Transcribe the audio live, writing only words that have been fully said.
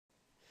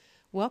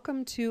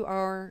Welcome to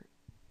our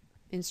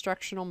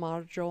instructional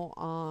module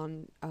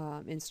on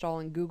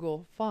installing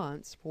Google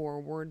Fonts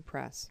for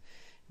WordPress.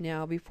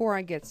 Now, before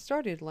I get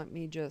started, let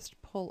me just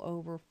pull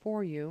over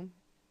for you.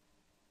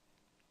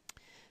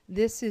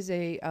 This is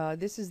the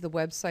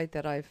website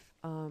that I've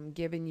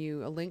given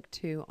you a link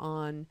to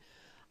on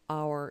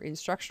our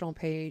instructional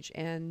page,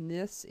 and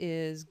this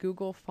is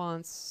Google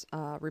Fonts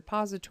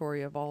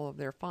repository of all of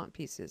their font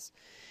pieces.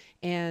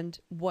 And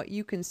what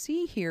you can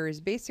see here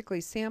is basically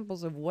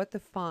samples of what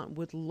the font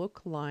would look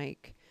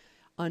like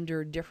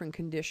under different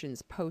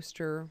conditions.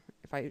 Poster,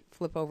 if I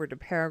flip over to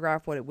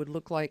paragraph, what it would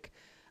look like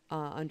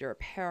under a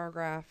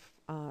paragraph,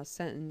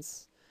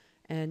 sentence,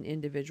 and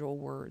individual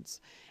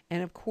words.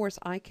 And of course,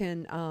 I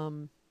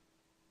can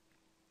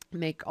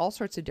make all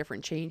sorts of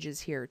different changes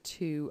here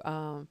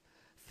to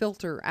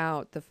filter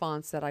out the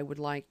fonts that I would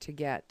like to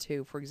get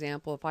to. For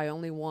example, if I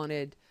only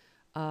wanted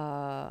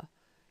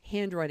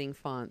handwriting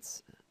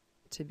fonts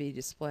to be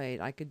displayed,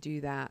 I could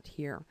do that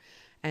here.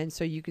 And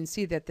so you can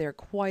see that there are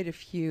quite a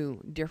few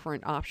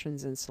different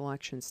options and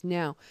selections.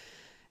 Now,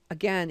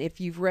 again,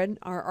 if you've read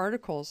our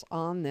articles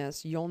on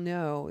this, you'll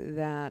know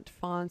that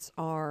fonts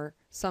are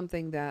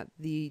something that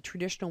the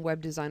traditional web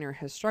designer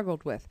has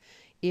struggled with.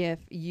 If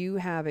you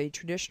have a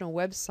traditional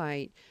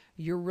website,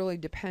 you're really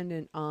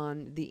dependent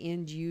on the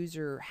end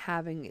user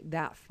having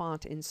that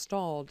font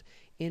installed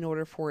in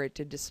order for it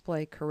to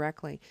display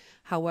correctly.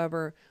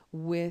 However,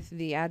 with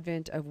the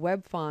advent of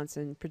web fonts,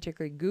 and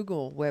particularly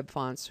Google web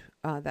fonts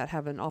that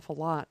have an awful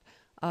lot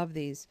of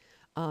these,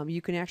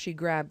 you can actually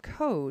grab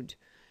code.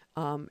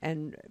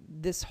 And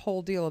this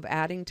whole deal of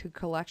adding to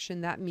collection,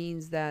 that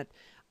means that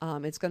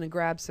it's going to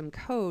grab some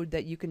code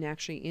that you can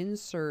actually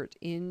insert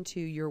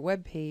into your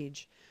web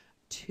page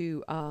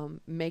to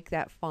make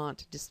that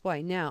font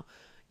display. Now,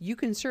 you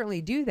can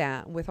certainly do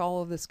that with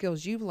all of the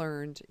skills you've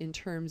learned in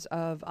terms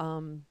of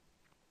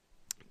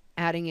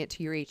adding it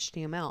to your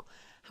HTML.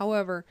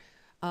 However,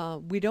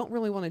 we don't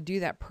really want to do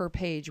that per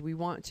page. We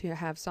want to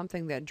have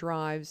something that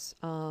drives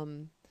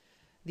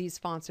these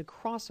fonts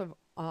across of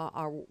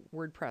our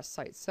WordPress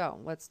site. So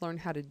let's learn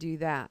how to do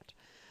that.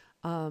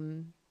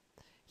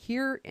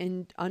 Here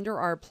under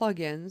our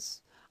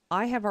plugins,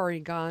 I have already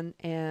gone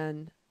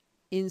and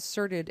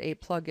inserted a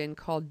plugin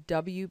called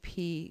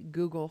WP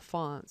Google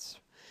Fonts.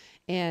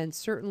 And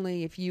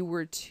certainly if you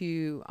were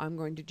to, I'm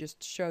going to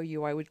just show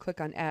you, I would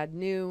click on Add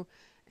New,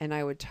 and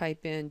I would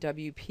type in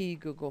WP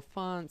Google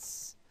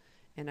Fonts,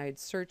 and I'd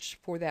search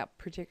for that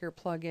particular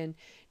plugin.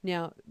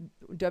 Now,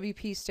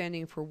 WP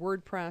standing for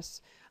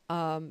WordPress.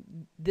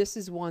 This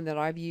is one that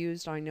I've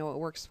used. I know it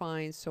works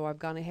fine, so I've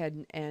gone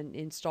ahead and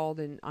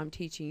installed, and I'm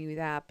teaching you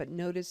that. But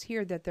notice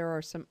here that there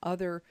are some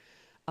other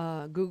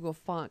Google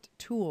font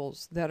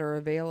tools that are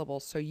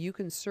available, so you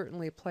can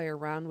certainly play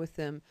around with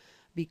them.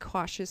 Be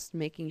cautious,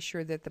 making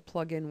sure that the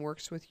plugin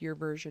works with your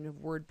version of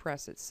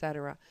WordPress,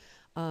 etc.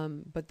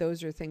 But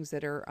those are things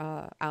that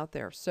are out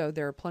there, so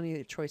there are plenty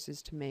of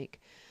choices to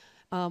make.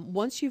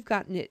 Once you've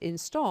gotten it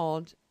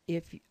installed,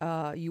 if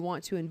you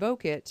want to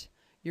invoke it,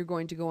 you're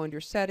going to go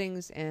under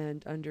Settings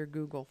and under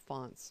Google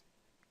Fonts.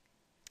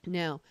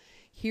 Now,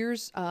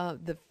 here's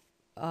the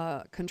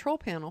control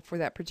panel for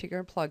that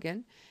particular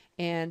plugin,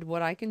 and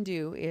what I can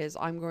do is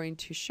I'm going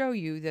to show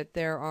you that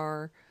there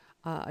are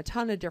a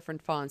ton of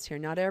different fonts here.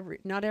 Not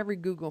every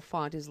Google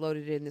font is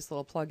loaded in this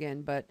little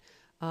plugin, but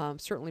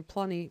certainly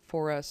plenty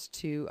for us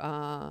to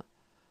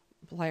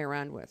play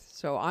around with.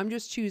 So I'm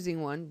just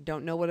choosing one.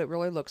 Don't know what it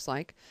really looks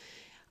like.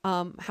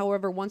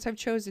 However, once I've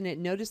chosen it,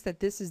 notice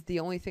that this is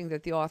the only thing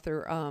that the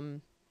author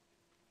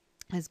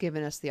has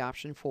given us the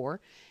option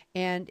for.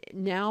 And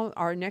now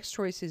our next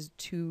choice is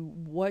to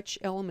which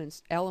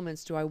elements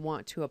do I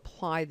want to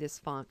apply this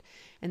font.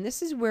 And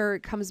this is where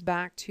it comes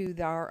back to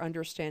our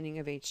understanding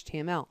of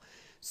HTML.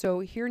 So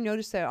here,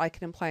 notice that I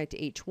can apply it to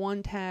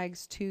H1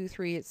 tags, 2,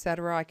 3,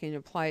 etc. I can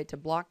apply it to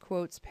block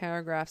quotes,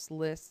 paragraphs,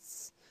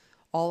 lists,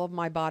 all of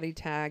my body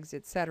tags,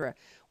 etc.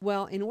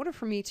 Well, in order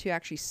for me to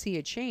actually see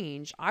a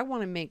change, I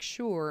want to make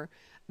sure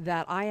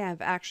that I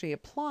have actually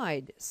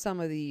applied some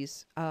of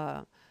these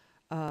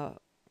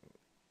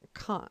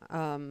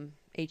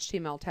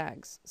HTML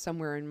tags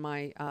somewhere in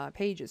my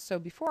pages. So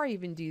before I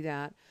even do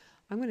that,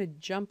 I'm going to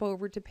jump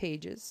over to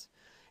Pages,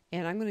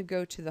 and I'm going to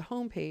go to the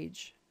home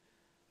page.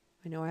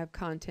 I know I have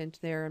content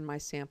there in my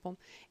sample,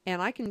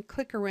 and I can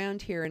click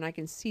around here and I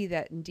can see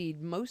that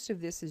indeed most of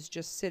this is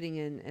just sitting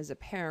in as a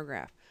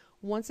paragraph.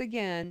 Once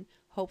again,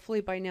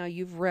 hopefully by now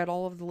you've read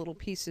all of the little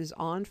pieces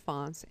on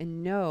fonts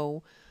and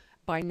know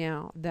by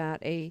now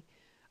that a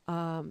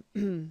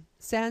sans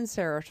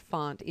serif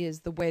font is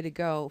the way to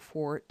go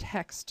for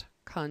text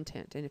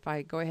content. And if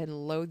I go ahead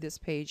and load this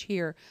page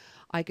here,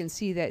 I can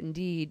see that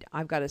indeed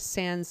I've got a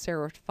sans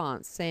serif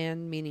font. Sans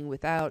meaning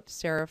without,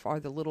 serif are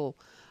the little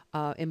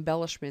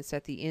embellishments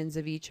at the ends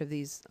of each of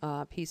these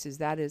pieces.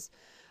 That is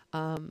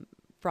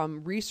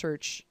from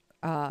research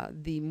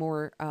the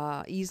more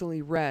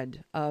easily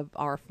read of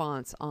our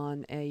fonts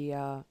on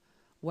a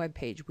web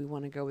page. We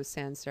want to go with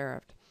sans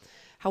serif.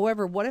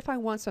 However, what if I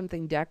want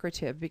something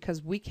decorative?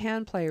 Because we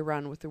can play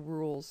around with the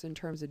rules in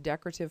terms of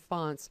decorative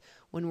fonts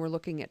when we're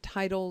looking at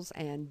titles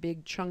and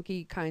big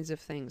chunky kinds of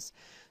things.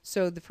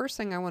 So the first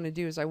thing I want to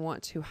do is I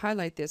want to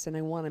highlight this and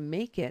I want to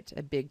make it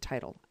a big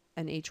title,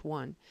 an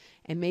H1.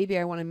 And maybe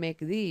I want to make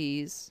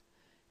these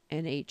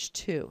an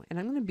H2. And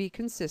I'm going to be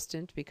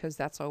consistent because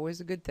that's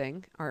always a good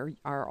thing.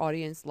 Our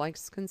audience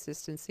likes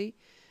consistency.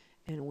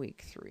 And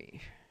week 3.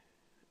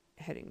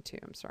 Heading 2,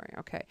 I'm sorry.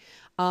 Okay.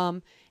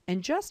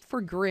 And just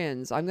for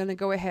grins, I'm going to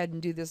go ahead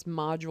and do this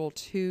module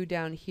 2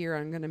 down here.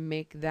 I'm going to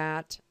make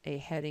that a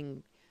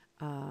heading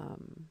 4.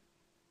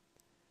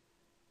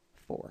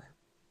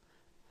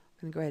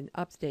 I'm going to go ahead and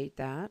update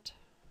that.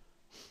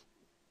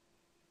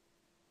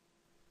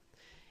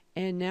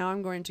 And now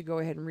I'm going to go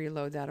ahead and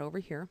reload that over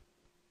here.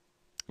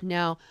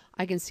 Now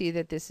I can see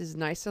that this is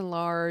nice and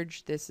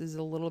large. This is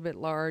a little bit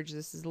large.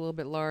 This is a little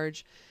bit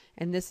large.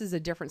 And this is a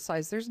different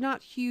size. There's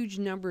not huge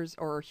numbers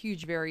or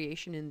huge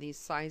variation in these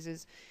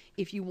sizes.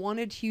 If you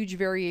wanted huge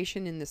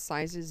variation in the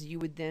sizes, you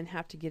would then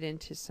have to get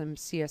into some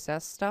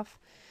CSS stuff.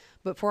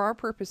 But for our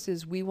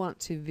purposes, we want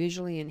to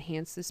visually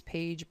enhance this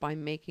page by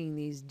making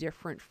these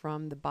different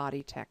from the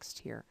body text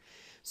here.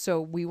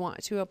 So we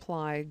want to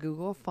apply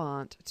Google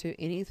Font to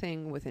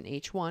anything with an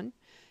H1,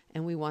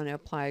 and we want to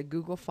apply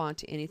Google Font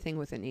to anything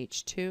with an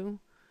H2.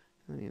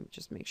 Let me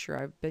just make sure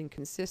I've been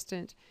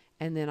consistent.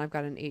 And then I've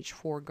got an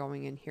H4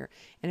 going in here.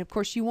 And of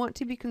course, you want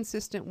to be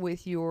consistent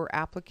with your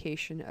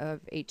application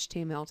of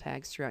HTML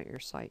tags throughout your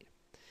site.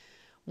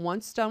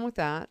 Once done with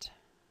that,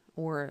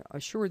 or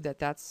assured that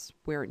that's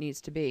where it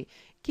needs to be,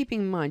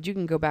 keeping in mind you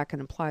can go back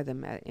and apply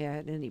them at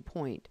any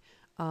point,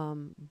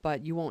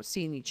 but you won't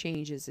see any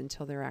changes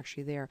until they're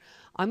actually there.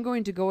 I'm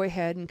going to go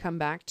ahead and come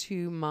back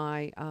to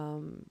my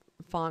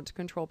font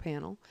control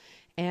panel.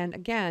 And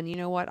again, you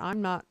know what?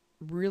 I'm not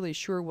really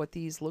sure what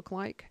these look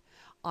like.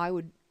 I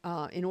would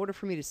in order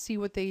for me to see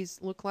what these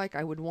look like,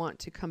 I would want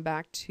to come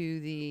back to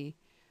the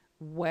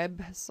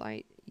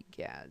website.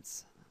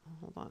 Egads.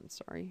 Hold on,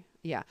 sorry.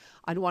 Yeah,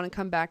 I'd want to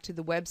come back to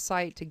the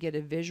website to get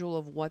a visual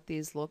of what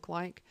these look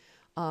like.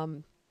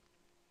 But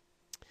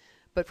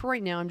for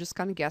right now, I'm just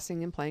kind of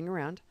guessing and playing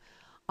around.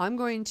 I'm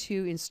going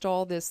to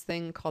install this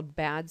thing called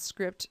bad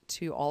script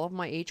to all of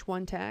my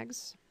H1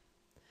 tags.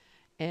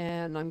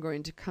 And I'm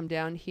going to come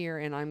down here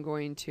and I'm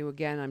going to,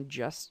 again, I'm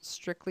just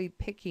strictly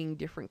picking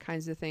different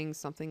kinds of things,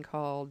 something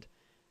called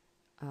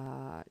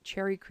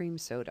cherry cream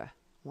soda,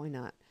 why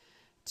not,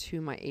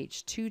 to my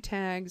H2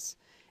 tags.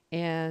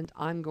 And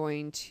I'm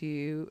going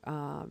to,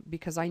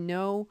 because I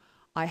know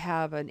I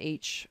have an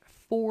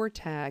H4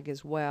 tag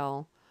as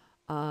well,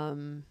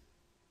 I'm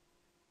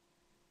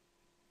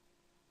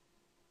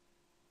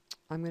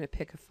going to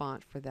pick a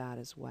font for that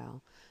as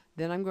well.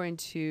 Then I'm going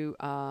to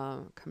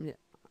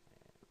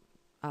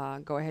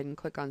go ahead and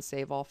click on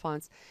Save All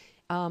Fonts.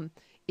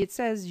 It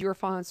says your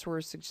fonts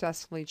were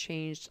successfully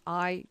changed.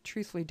 I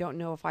truthfully don't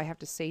know if I have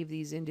to save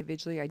these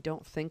individually. I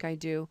don't think I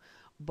do.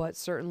 But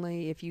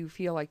certainly if you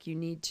feel like you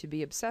need to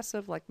be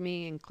obsessive like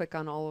me and click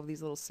on all of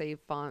these little save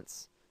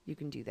fonts, you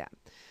can do that.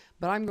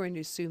 But I'm going to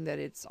assume that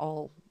it's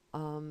all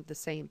the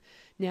same.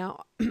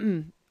 Now,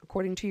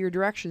 according to your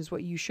directions,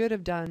 what you should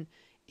have done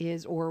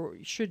is, or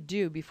should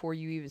do before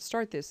you even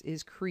start this,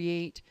 is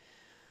create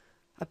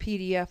a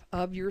PDF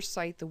of your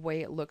site the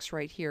way it looks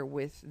right here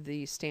with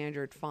the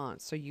standard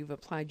fonts. So you've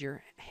applied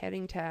your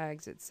heading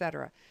tags,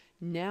 etc.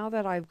 Now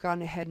that I've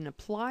gone ahead and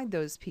applied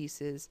those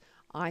pieces,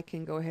 I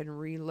can go ahead and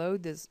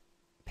reload this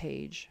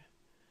page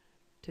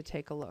to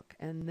take a look.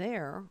 And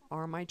there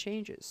are my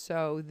changes.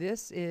 So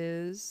this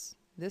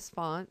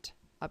font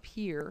up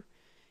here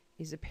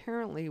is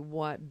apparently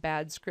what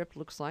bad script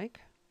looks like.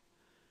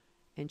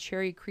 And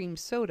cherry cream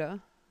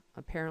soda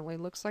apparently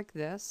looks like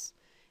this.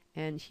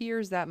 And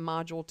here's that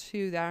module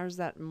 2. There's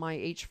that my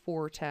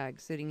H4 tag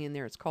sitting in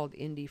there. It's called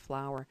Indie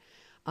Flower.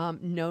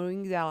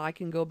 Knowing that I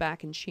can go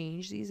back and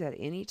change these at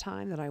any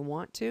time that I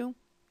want to.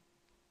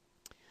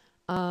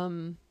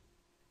 Let's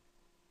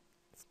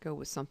go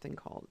with something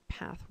called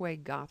Pathway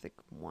Gothic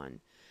 1.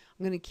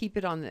 I'm going to keep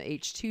it on the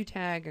H2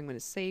 tag. I'm going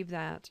to save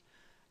that.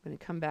 I'm going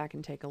to come back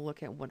and take a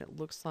look at what it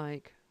looks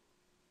like.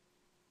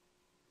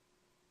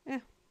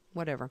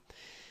 Whatever.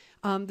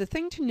 The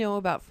thing to know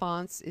about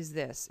fonts is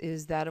this,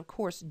 is that of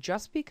course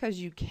just because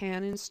you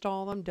can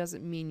install them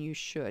doesn't mean you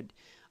should.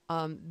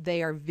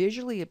 They are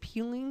visually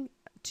appealing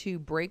to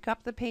break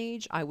up the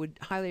page. I would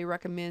highly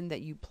recommend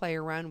that you play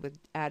around with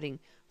adding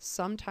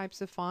some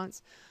types of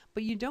fonts,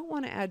 but you don't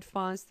want to add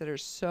fonts that are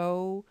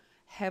so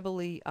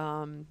heavily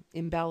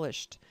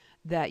embellished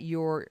that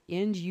your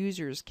end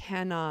users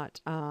cannot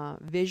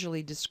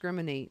visually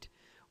discriminate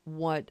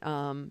what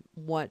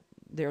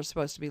they're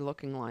supposed to be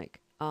looking like.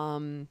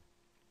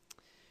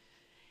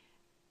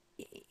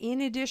 In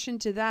addition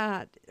to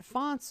that,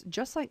 fonts,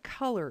 just like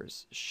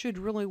colors, should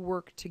really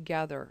work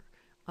together.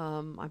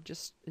 I've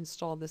just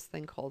installed this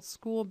thing called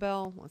School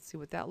Bell. Let's see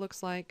what that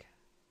looks like.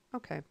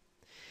 Okay.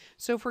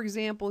 So for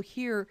example,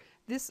 here,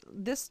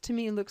 this to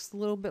me looks a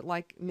little bit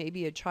like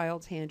maybe a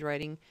child's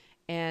handwriting,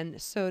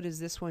 and so does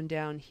this one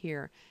down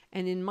here.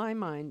 And in my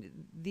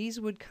mind, these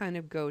would kind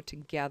of go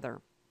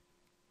together.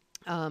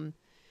 Um,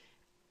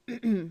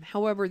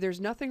 However,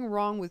 there's nothing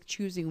wrong with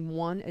choosing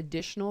one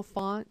additional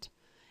font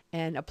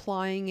and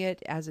applying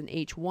it as an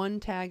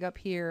H1 tag up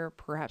here,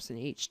 perhaps an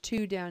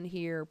H2 down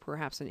here,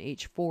 perhaps an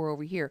H4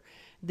 over here.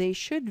 They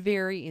should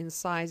vary in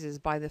sizes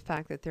by the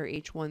fact that they're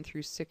H1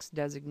 through 6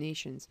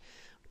 designations.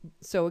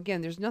 So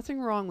again, there's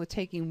nothing wrong with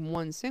taking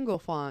one single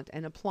font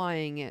and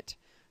applying it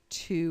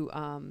to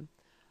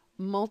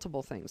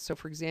multiple things. So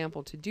for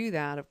example, to do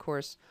that, of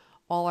course,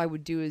 all I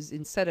would do is,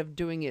 instead of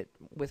doing it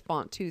with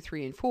font 2,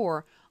 3, and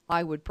 4,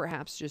 I would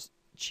perhaps just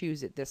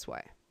choose it this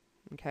way.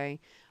 Okay,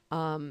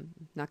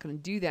 not going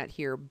to do that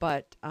here,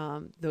 but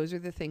those are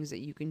the things that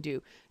you can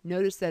do.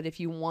 Notice that if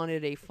you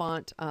wanted a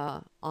font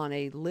on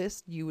a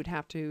list, you would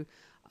have to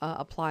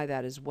apply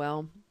that as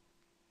well.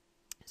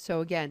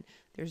 So again,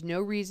 there's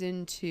no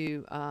reason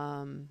to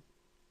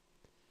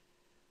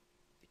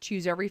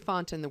choose every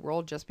font in the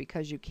world just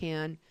because you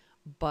can,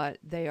 but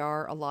they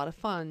are a lot of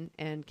fun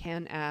and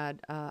can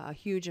add a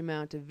huge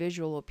amount of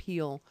visual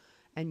appeal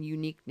and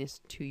uniqueness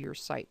to your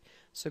site.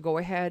 So go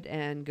ahead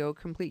and go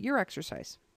complete your exercise.